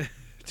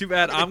 Too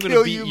bad I'm going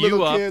Kill to beat you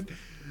little up. kid.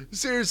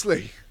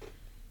 Seriously.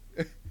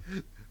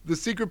 The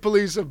secret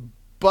police have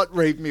butt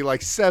raped me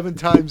like 7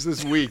 times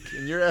this week,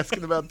 and you're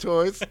asking about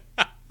toys?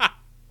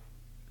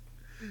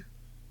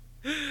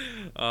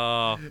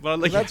 But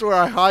like, That's where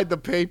I hide the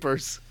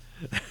papers.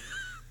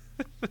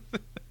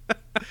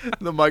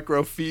 The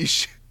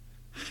microfiche.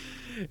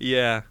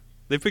 yeah,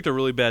 they picked a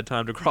really bad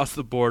time to cross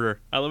the border.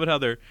 I love it how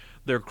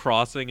they're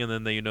crossing, and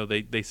then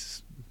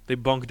they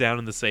bunk down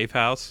in the safe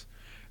house,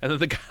 and then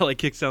the guy like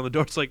kicks down the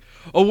door. It's like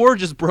a war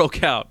just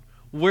broke out.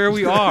 Where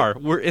we are,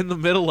 we're in the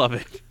middle of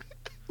it.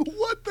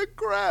 What the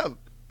crap?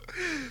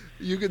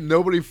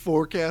 Nobody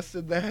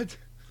forecasted that?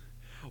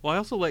 Well, I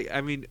also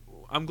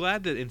I'm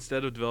glad that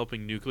instead of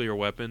developing nuclear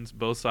weapons,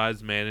 both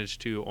sides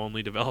managed to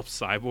only develop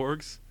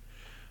cyborgs.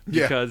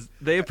 Yeah. Because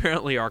they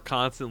apparently are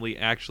constantly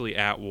actually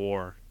at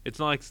war. It's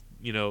not like,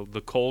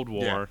 the Cold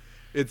War. Yeah.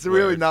 It's where-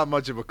 really not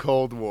much of a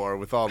Cold War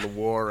with all the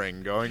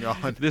warring going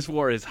on. This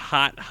war is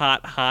hot,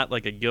 hot, hot,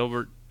 like a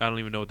Gilbert, I don't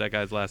even know what that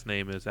guy's last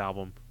name is,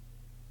 album.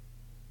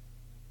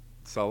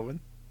 Sullivan?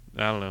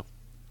 I don't know.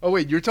 Oh,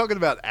 wait, you're talking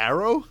about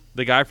Arrow?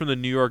 The guy from the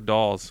New York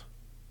Dolls.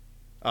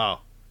 Oh,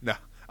 no.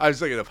 I was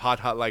thinking of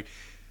hot, like,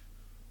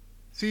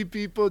 see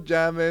people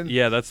jamming.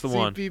 Yeah, that's the see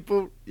one.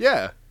 people.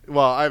 Yeah.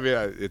 Well, I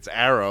mean, it's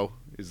Arrow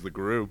is the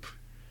group.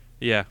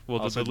 Yeah, well,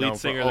 the Also lead known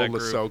singer for of that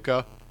group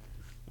Olasoka.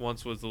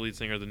 once was the lead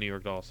singer of the New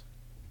York Dolls.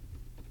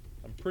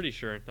 I'm pretty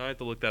sure. Now I have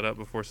to look that up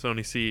before Sony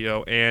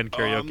CEO and I'm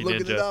Karaoke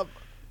looking it Ninja up.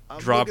 I'm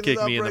drop looking it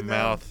kick up me in right the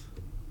now. mouth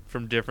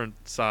from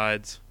different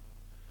sides.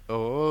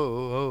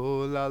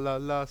 Oh, la la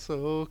la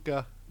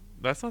soca.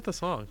 That's not the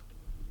song.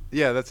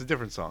 Yeah, that's a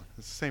different song.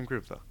 It's the same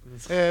group though.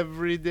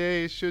 Every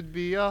day should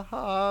be a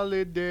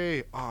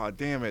holiday. Oh,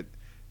 damn it.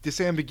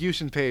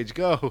 Disambiguation page,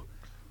 go.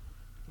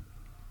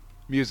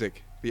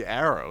 Music. The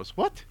Arrows.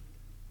 What?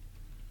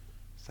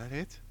 Is that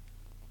it?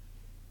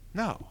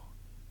 No.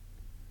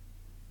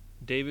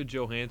 David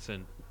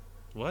Johansen.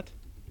 What?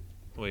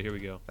 Wait, here we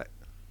go. That-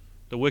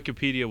 The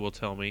Wikipedia will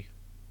tell me.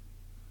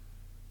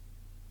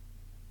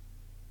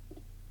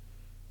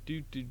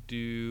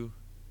 Do.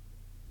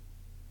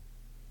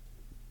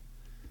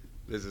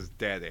 This is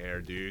dead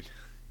air, dude.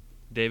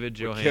 David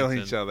We're killing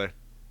each Johansen. other.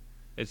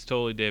 It's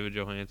totally David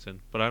Johansen.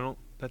 But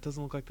that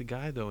doesn't look like the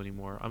guy, though,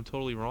 anymore. I'm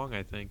totally wrong,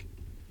 I think.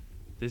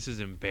 This is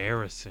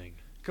embarrassing.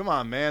 Come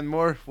on, man.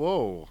 More.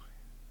 Whoa.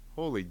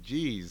 Holy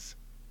jeez.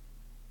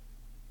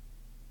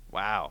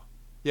 Wow.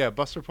 Yeah,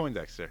 Buster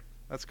Poindexter.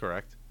 That's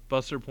correct.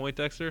 Buster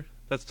Poindexter?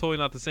 That's totally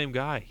not the same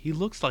guy. He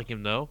looks like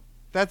him, though.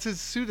 That's his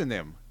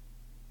pseudonym.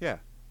 Yeah.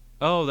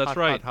 Oh, that's Hot,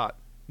 right. Hot,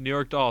 New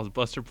York Dolls,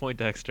 Buster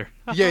Poindexter.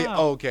 hot. Yeah,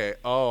 okay.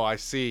 Oh, I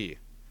see.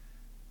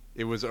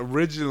 It was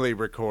originally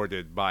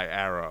recorded by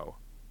Arrow.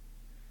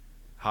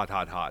 Hot,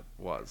 Hot, Hot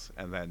was.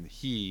 And then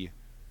he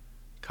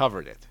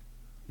covered it.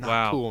 Not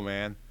Wow. cool,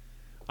 man.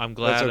 I'm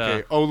glad.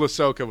 That's okay.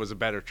 Olasoka was a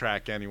better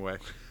track anyway.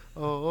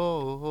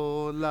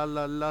 Oh, la,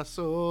 la, la,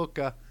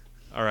 soca.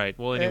 All right.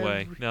 Well,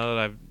 anyway, now that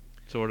I've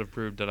sort of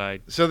proved that I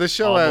So this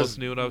show almost has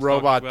knew what I was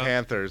robot talking about.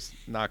 panthers.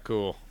 Not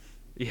cool.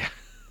 Yeah.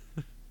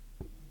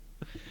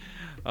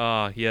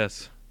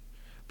 Yes.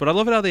 But I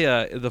love it how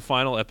the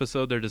final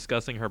episode they're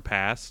discussing her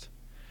past,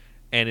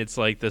 and it's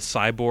like the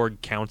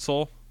cyborg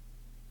council,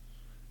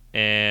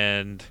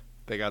 and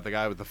They got the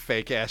guy with the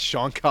fake ass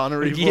Sean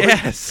Connery voice.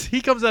 yes,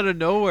 he comes out of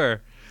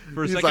nowhere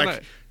for a He's second.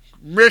 like,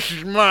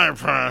 Mrs.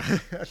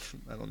 Marpa.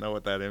 I don't know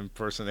what that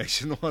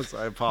impersonation was.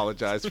 I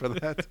apologize for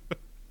that.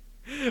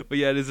 But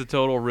yeah, it is a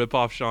total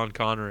rip-off Sean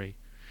Connery.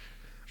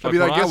 I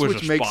mean, Like, I when guess was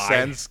which a makes spy.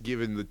 sense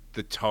given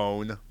the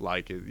tone.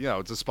 Like,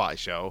 it's a spy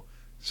show.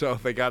 So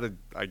they got to,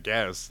 I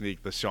guess,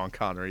 sneak the Sean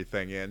Connery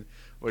thing in.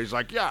 where he's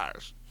like,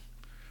 yes,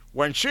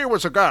 when she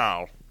was a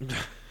girl,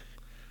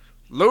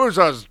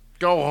 losers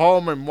go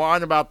home and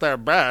whine about their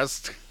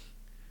best.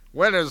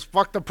 Winners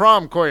fuck the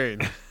prom queen.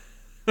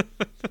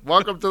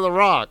 Welcome to the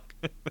Rock.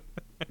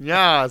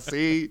 Yeah,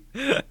 see?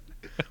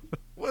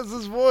 What's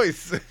his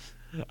voice?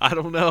 I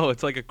don't know.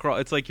 It's like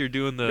it's like you're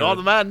doing You're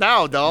the man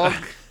now, dog.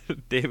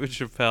 David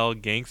Chappelle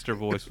gangster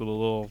voice with a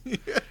little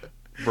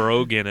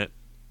brogue in it.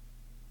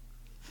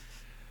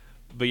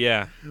 But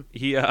yeah,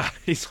 he's. I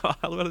was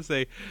about to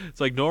say,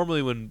 it's like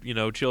normally when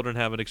children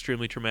have an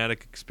extremely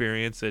traumatic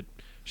experience, it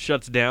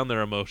shuts down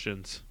their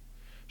emotions.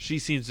 She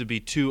seems to be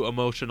too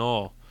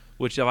emotional,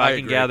 which if I can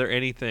agree. gather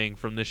anything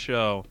from this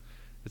show,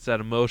 it's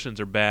that emotions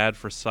are bad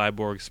for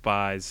cyborg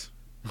spies.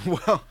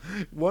 Well,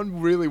 one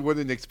really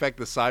wouldn't expect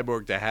the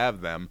cyborg to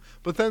have them,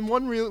 but then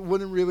one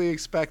wouldn't really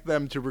expect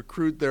them to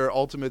recruit their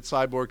ultimate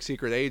cyborg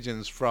secret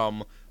agents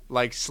from,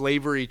 like,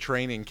 slavery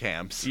training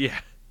camps. Yeah.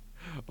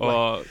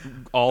 Like,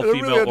 All I don't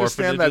female really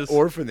understand orphanages. that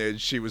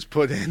orphanage she was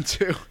put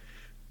into.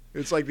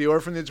 It's like the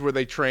orphanage where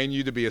they train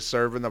you to be a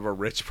servant of a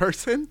rich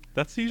person.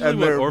 That's usually and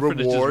what their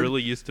orphanages reward-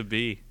 really used to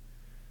be.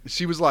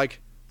 She was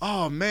like,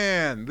 oh,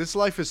 man, this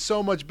life is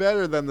so much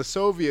better than the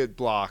Soviet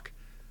bloc.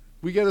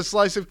 We get a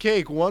slice of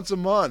cake once a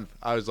month.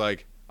 I was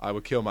like, I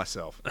would kill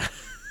myself.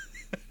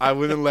 I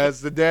wouldn't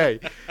last a day.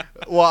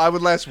 Well, I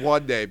would last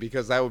one day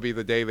because that would be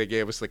the day they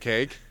gave us the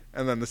cake.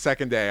 And then the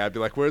second day, I'd be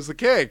like, where's the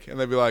cake? And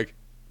they'd be like,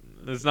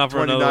 It's not for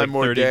 29 another like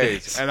more 30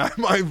 days. And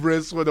my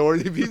wrist would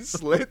already be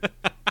slit.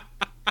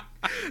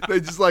 They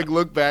just like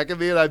look back at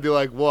me and I'd be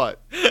like,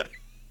 what?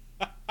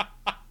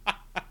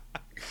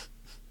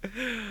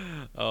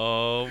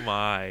 Oh,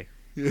 my.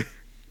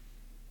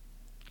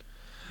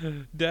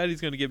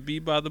 Daddy's going to get beat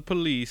by the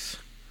police.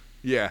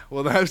 Yeah,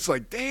 well, I was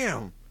like,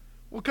 damn,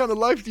 what kind of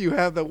life do you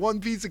have that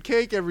one piece of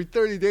cake every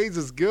 30 days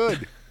is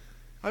good?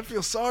 I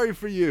feel sorry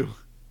for you.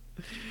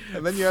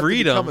 And then you have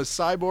Freedom. to become a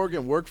cyborg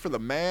and work for the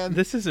man.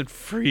 This isn't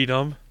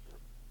freedom.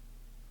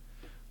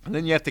 And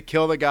then you have to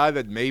kill the guy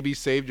that maybe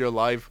saved your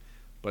life,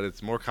 but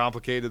it's more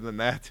complicated than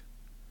that.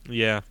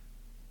 Yeah.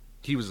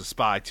 He was a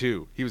spy,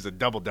 too. He was a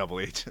double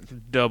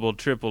agent. Double,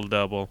 triple,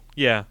 double.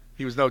 Yeah.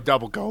 He was no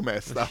double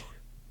Gomez, though.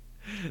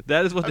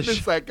 That is what I the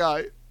miss that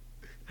guy.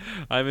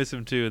 I miss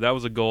him too. That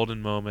was a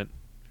golden moment.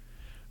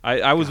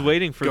 I was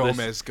waiting for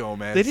this.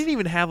 Gomez. They didn't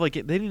even have like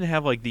the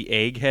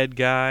egghead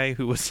guy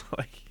who was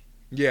like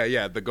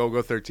Yeah, the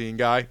Go-Go 13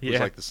 guy who was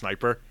like the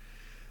sniper.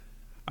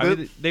 I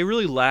mean, they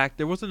really lacked.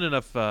 There wasn't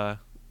enough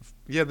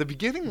Yeah, the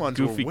beginning ones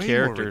goofy were way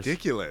characters. more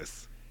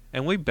ridiculous.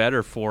 And way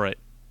better for it.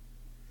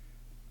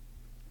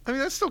 I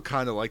mean, that's still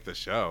kind of like the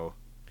show.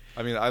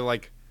 I mean, I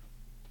like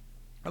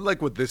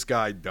what this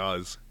guy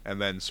does, and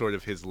then sort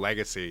of his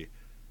legacy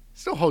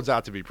still holds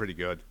out to be pretty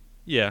good.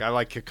 Yeah. Like, I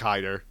like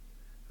Kikaider,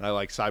 and I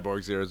like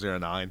Cyborg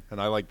 009,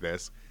 and I like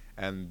this,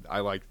 and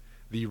I like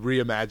the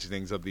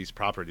reimaginings of these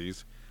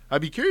properties.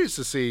 I'd be curious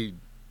to see,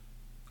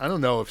 I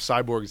don't know if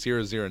Cyborg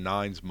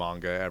 009's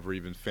manga ever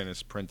even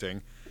finished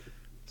printing,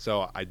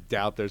 so I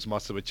doubt there's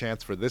much of a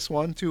chance for this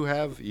one to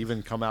have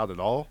even come out at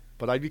all,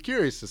 but I'd be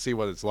curious to see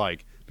what it's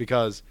like,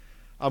 because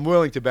I'm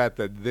willing to bet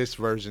that this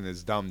version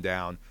is dumbed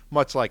down,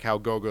 much like how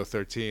Go-Go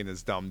 13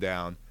 is dumbed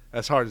down,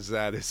 as hard as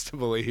that is to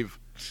believe.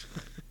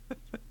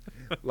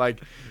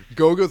 Like,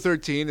 Go-Go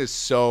 13 is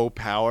so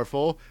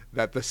powerful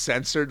that the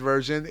censored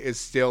version is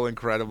still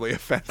incredibly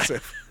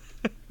offensive.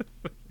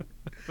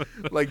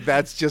 Like,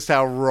 that's just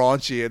how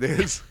raunchy it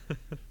is.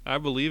 I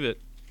believe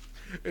it.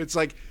 It's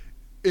like,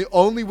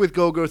 only with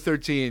Go-Go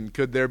 13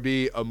 could there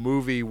be a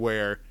movie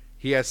where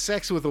he has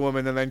sex with a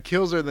woman and then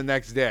kills her the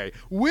next day.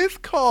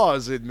 With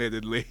cause,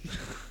 admittedly.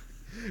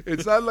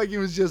 It's not like he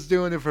was just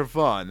doing it for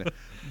fun.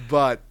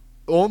 But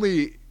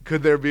only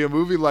could there be a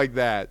movie like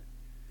that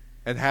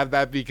and have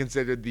that be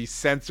considered the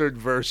censored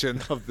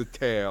version of the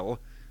tale.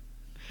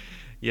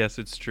 Yes,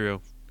 it's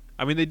true.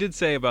 I mean, they did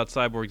say about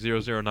Cyborg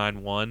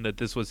 0091 that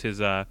this was his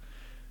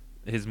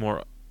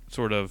more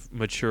sort of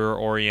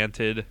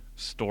mature-oriented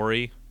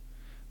story,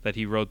 that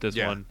he wrote this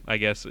one, I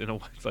guess, in a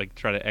way, like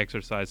try to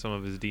exorcise some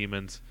of his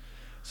demons.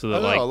 So that,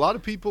 I don't know, a lot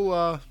of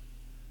people,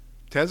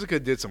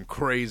 Tezuka did some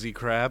crazy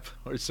crap,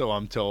 or so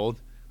I'm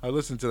told. I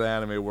listened to the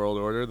Anime World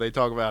Order. They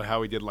talk about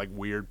how he did, like,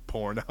 weird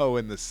porno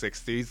in the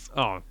 60s.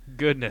 Oh,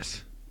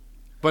 goodness.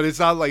 But it's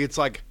not like, it's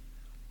like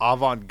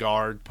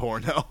avant-garde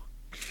porno.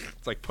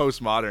 It's like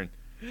postmodern.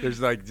 There's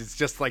like, it's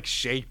just like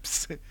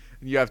shapes. And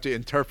you have to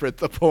interpret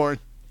the porn.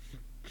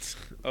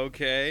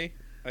 Okay,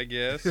 I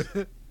guess.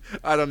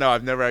 I don't know.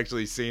 I've never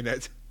actually seen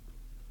it.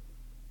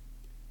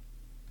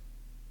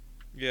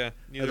 Yeah,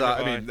 neither have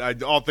I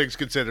mean, all things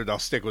considered, I'll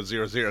stick with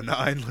 009.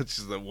 Let's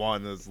just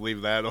let's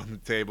leave that on the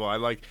table.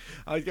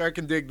 I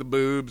can dig the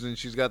boobs, and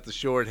she's got the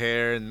short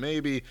hair, and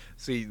maybe,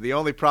 see, the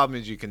only problem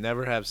is you can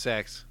never have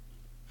sex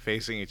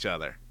facing each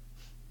other.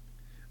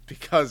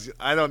 Because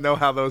I don't know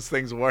how those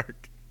things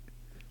work.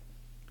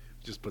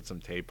 Just put some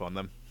tape on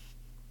them.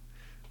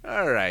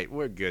 All right,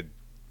 we're good,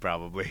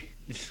 probably.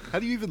 How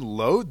do you even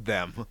load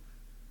them?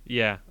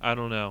 Yeah, I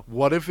don't know.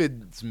 What if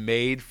it's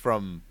made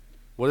from...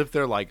 What if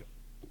they're, like,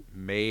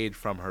 made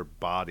from her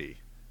body?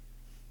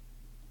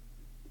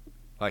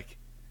 Like,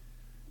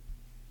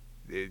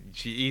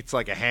 she eats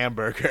like a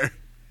hamburger.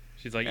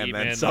 She's like, and eat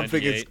then man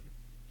something is 98.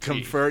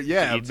 conferred.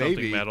 Yeah, Eat something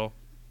maybe. metal.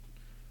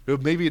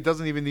 Maybe it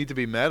doesn't even need to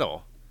be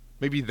metal.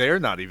 Maybe they're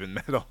not even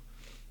metal.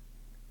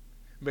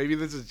 Maybe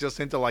this is just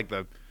into like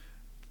the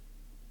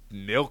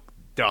milk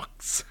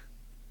ducts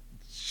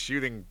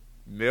shooting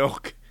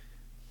milk.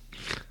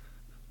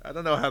 I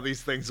don't know how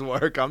these things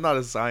work. I'm not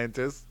a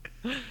scientist.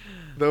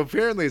 Though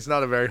apparently it's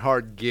not a very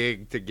hard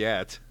gig to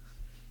get,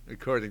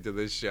 according to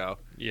this show.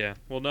 Yeah.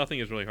 Well, nothing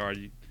is really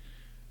hard.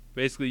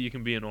 Basically, you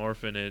can be an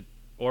orphan,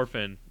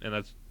 and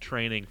that's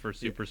training for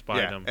super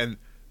spydom. And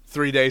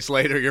 3 days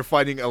later, you're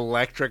fighting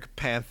electric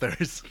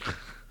panthers.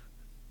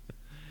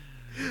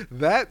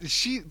 But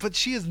she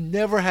has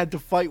never had to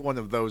fight one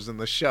of those in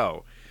the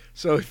show.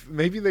 So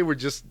maybe they were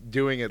just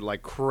doing it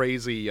like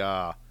crazy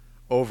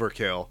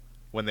overkill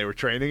when they were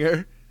training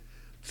her.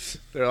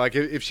 They're like,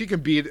 if she can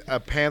beat a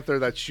panther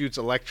that shoots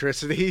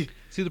electricity.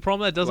 See, the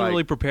problem that doesn't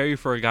really prepare you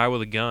for a guy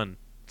with a gun.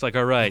 It's like,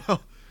 all right.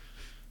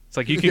 It's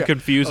like you can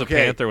confuse a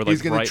panther with like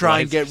he's gonna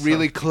try and get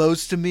really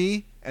close to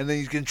me, and then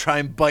he's gonna try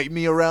and bite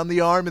me around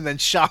the arm, and then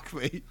shock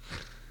me.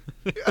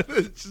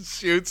 It just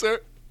shoots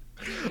her.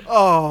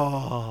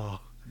 Oh,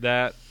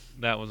 that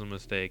was a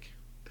mistake.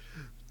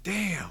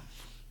 Damn.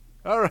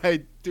 All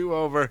right, do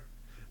over.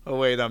 Oh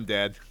wait, I'm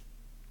dead.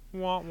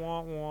 Wah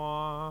wah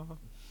wah.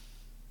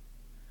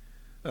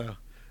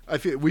 I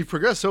feel we've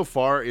progressed so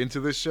far into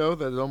this show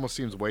that it almost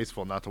seems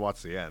wasteful not to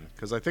watch the end,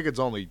 because I think it's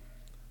only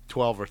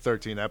 12 or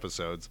 13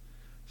 episodes,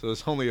 so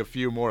there's only a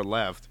few more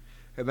left,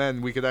 and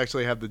then we could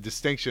actually have the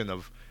distinction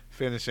of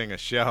finishing a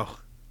show.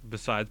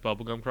 Besides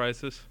Bubblegum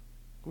Crisis?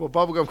 Well,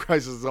 Bubblegum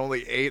Crisis is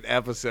only 8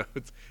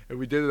 episodes, and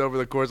we did it over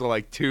the course of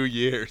like 2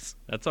 years.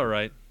 That's all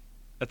right.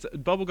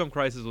 Bubblegum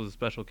Crisis was a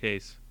special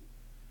case.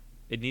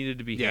 It needed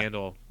to be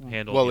handled.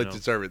 Well, it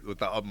deserved it with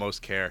the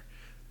utmost care.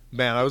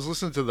 Man, I was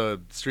listening to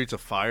the Streets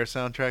of Fire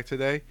soundtrack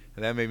today,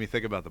 and that made me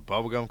think about the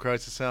Bubblegum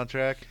Crisis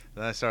soundtrack.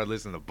 Then I started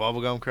listening to the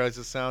Bubblegum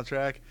Crisis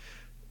soundtrack.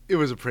 It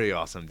was a pretty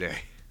awesome day.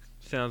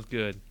 Sounds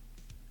good.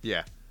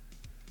 Yeah.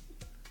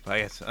 I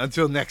guess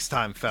until next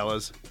time,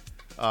 fellas.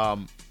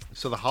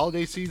 So the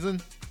holiday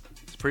season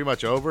is pretty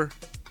much over.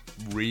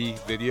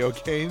 Video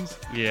games.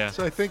 Yeah.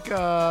 So I think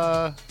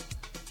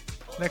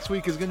next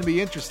week is going to be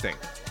interesting.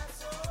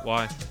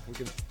 Why? We're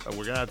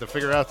going to have to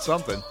figure out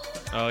something.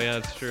 Oh, yeah,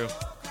 that's true.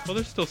 Well,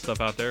 there's still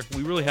stuff out there.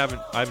 We really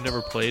haven't. I've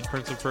never played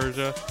Prince of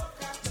Persia.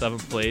 So I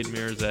haven't played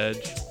Mirror's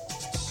Edge.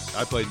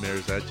 I played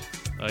Mirror's Edge.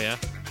 Oh, yeah?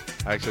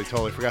 I actually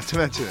totally forgot to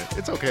mention it.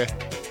 It's okay.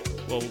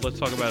 Well, let's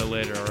talk about it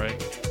later, all right?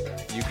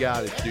 You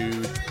got it,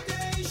 dude.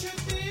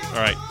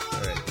 All right.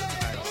 All right.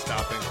 I'm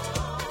stopping.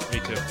 Me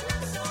too.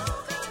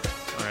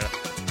 All right.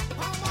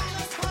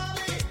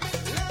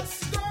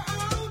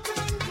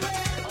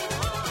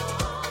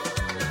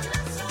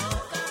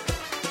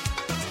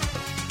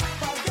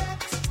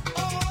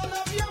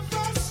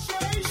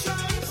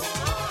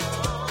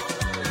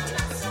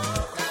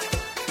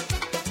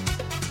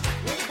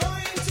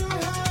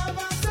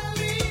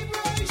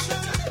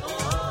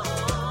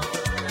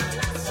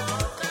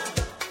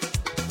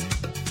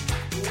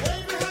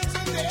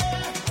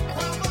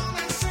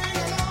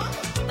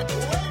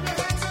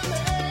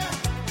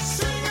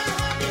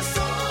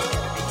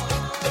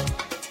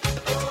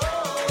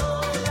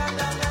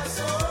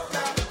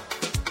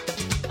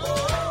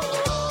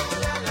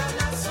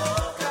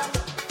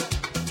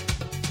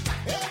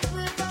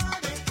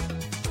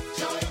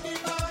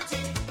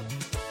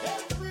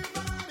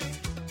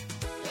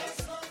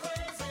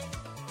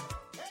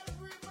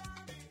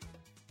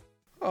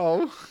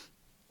 Oh,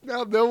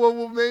 now no one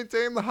will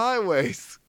maintain the highways.